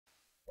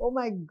Oh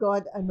my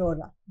God,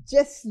 Anora,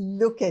 just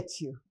look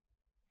at you.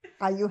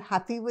 Are you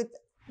happy with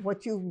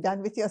what you've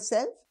done with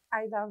yourself?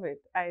 I love it.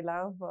 I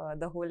love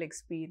the whole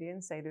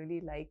experience. I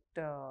really liked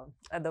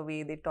the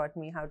way they taught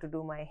me how to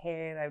do my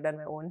hair. I've done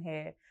my own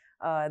hair.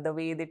 The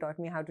way they taught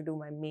me how to do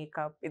my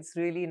makeup. It's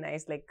really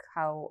nice, like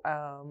how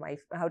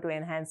to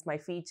enhance my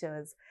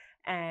features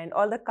and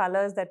all the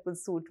colors that would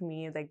suit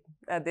me. Like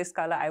this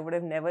color I would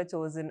have never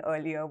chosen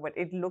earlier, but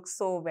it looks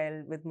so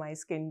well with my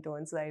skin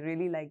tone. So I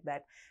really like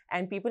that.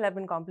 And people have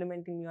been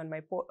complimenting me on my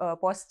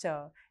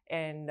posture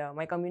and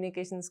my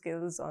communication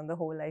skills on the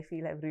whole I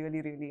feel have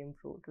really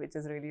improved, which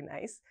is really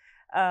nice.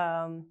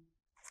 um,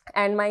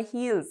 and my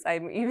heels,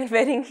 I'm even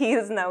wearing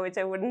heels now, which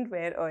I wouldn't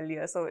wear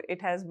earlier, so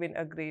it has been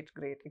a great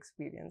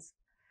experience.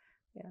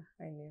 Yeah,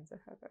 my nails I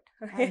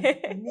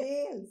forgot. And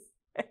nails.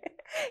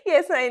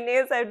 Yes, my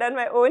nails, I've done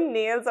my own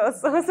nails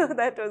also, so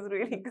that was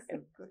really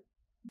good.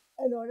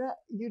 Alora,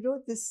 you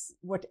know, this,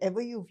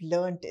 whatever you've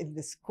learned in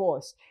this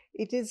course,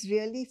 it is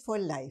really for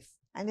life.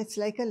 And it's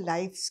like a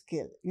life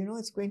skill. You know,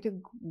 it's going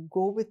to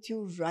go with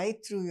you right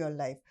through your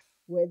life.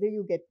 Whether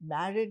you get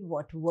married,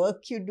 what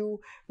work you do,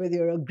 whether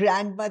you're a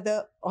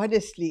grandmother,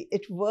 honestly,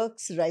 it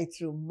works right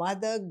through.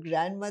 Mother,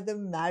 grandmother,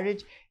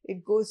 marriage,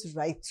 it goes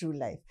right through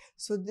life.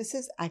 So this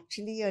is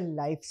actually a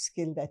life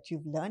skill that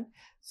you've learned.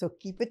 So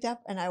keep it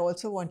up. And I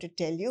also want to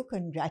tell you,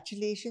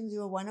 congratulations,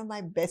 you're one of my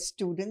best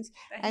students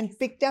and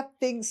picked up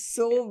things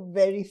so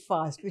very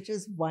fast, which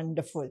is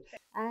wonderful.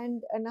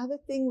 And another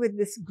thing with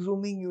this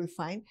grooming, you'll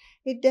find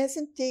it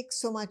doesn't take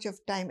so much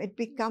of time, it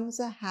becomes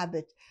a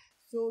habit.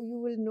 So you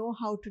will know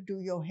how to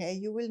do your hair.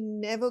 You will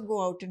never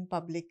go out in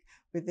public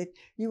with it.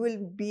 You will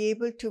be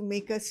able to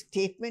make a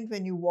statement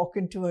when you walk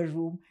into a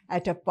room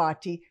at a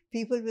party.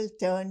 People will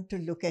turn to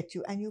look at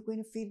you and you're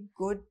going to feel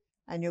good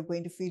and you're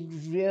going to feel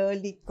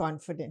really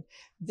confident.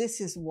 This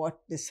is what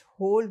this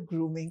whole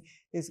grooming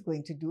is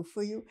going to do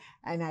for you.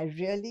 And I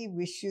really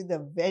wish you the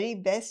very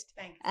best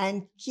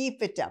and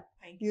keep it up.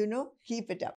 You know, keep it up.